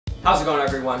How's it going,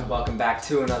 everyone? Welcome back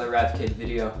to another RevKid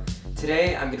video.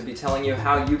 Today I'm going to be telling you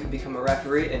how you can become a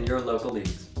referee in your local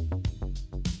leagues.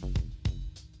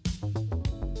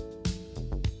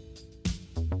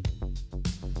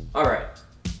 Alright,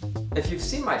 if you've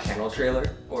seen my channel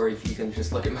trailer, or if you can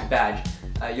just look at my badge,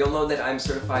 you'll know that I'm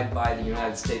certified by the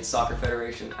United States Soccer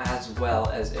Federation as well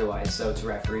as AYSO to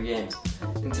referee games.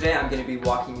 And today I'm going to be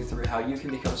walking you through how you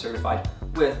can become certified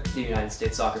with the United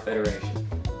States Soccer Federation.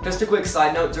 Just a quick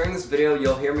side note, during this video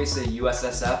you'll hear me say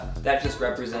USSF. That just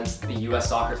represents the US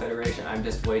Soccer Federation. I'm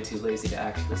just way too lazy to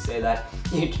actually say that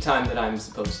each time that I'm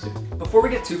supposed to. Before we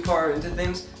get too far into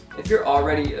things, if you're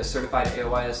already a certified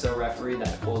AYSO referee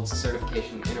that holds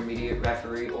certification intermediate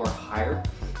referee or higher,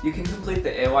 you can complete the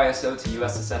AYSO to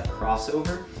USSF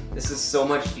crossover. This is so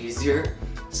much easier,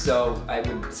 so I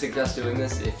would suggest doing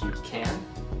this if you can,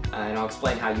 and I'll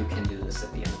explain how you can do this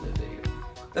at the end of the video.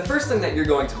 The first thing that you're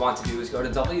going to want to do is go to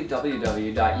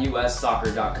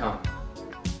www.ussoccer.com.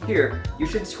 Here, you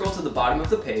should scroll to the bottom of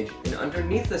the page, and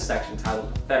underneath the section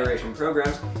titled Federation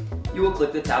Programs, you will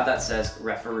click the tab that says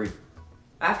Referee.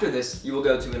 After this, you will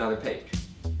go to another page.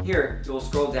 Here, you will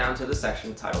scroll down to the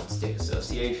section titled State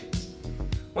Associations.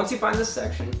 Once you find this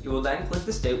section, you will then click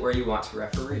the state where you want to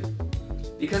referee.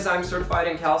 Because I'm certified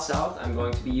in Cal South, I'm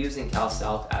going to be using Cal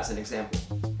South as an example.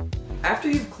 After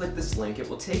you've clicked this link, it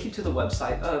will take you to the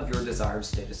website of your desired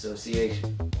state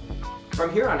association.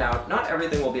 From here on out, not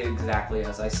everything will be exactly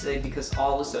as I say because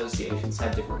all associations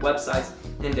have different websites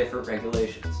and different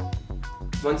regulations.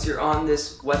 Once you're on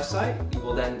this website, you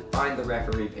will then find the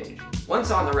referee page.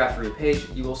 Once on the referee page,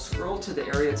 you will scroll to the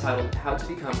area titled How to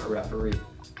Become a Referee.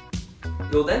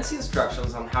 You will then see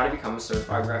instructions on how to become a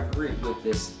certified referee with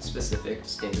this specific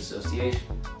state association.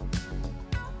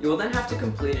 You will then have to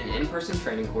complete an in-person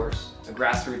training course, a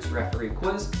grassroots referee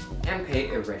quiz, and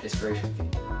pay a registration fee.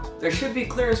 There should be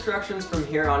clear instructions from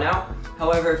here on out.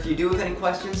 However, if you do have any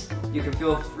questions, you can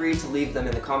feel free to leave them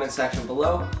in the comment section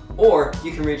below, or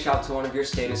you can reach out to one of your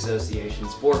state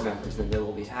association's board members and they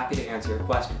will be happy to answer your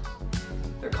questions.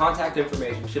 Their contact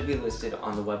information should be listed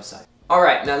on the website.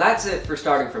 Alright, now that's it for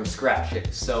starting from scratch.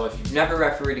 So if you've never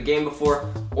refereed a game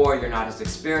before, or you're not as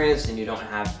experienced and you don't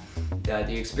have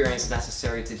the experience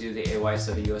necessary to do the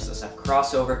AYSO to USSF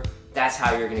crossover, that's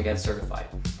how you're going to get certified.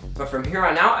 But from here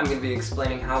on out, I'm going to be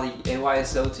explaining how the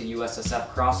AYSO to USSF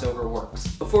crossover works.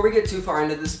 Before we get too far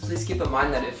into this, please keep in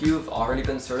mind that if you've already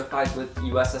been certified with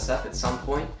USSF at some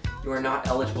point, you are not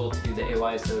eligible to do the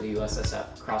AYSO to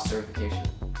USSF cross certification.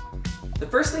 The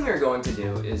first thing you're going to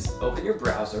do is open your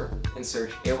browser and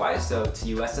search AYSO to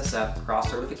USSF cross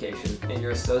certification and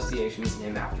your association's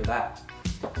name after that.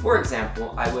 For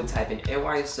example, I would type in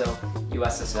AYSO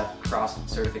USSF cross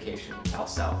certification Cal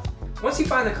South. Once you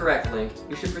find the correct link,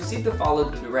 you should proceed to follow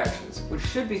the directions, which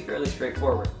should be fairly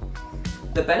straightforward.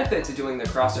 The benefit to doing the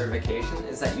cross certification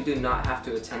is that you do not have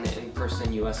to attend the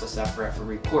in-person USSF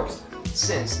referee course,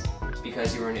 since,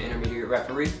 because you are an intermediate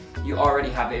referee, you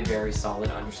already have a very solid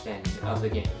understanding of the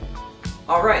game.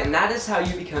 Alright, and that is how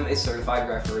you become a certified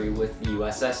referee with the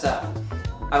USSF.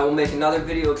 I will make another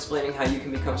video explaining how you can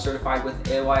become certified with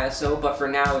AYSO, but for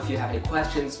now, if you have any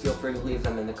questions, feel free to leave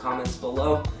them in the comments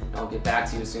below, and I'll get back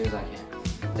to you as soon as I can.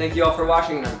 Thank you all for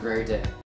watching, and have a great day.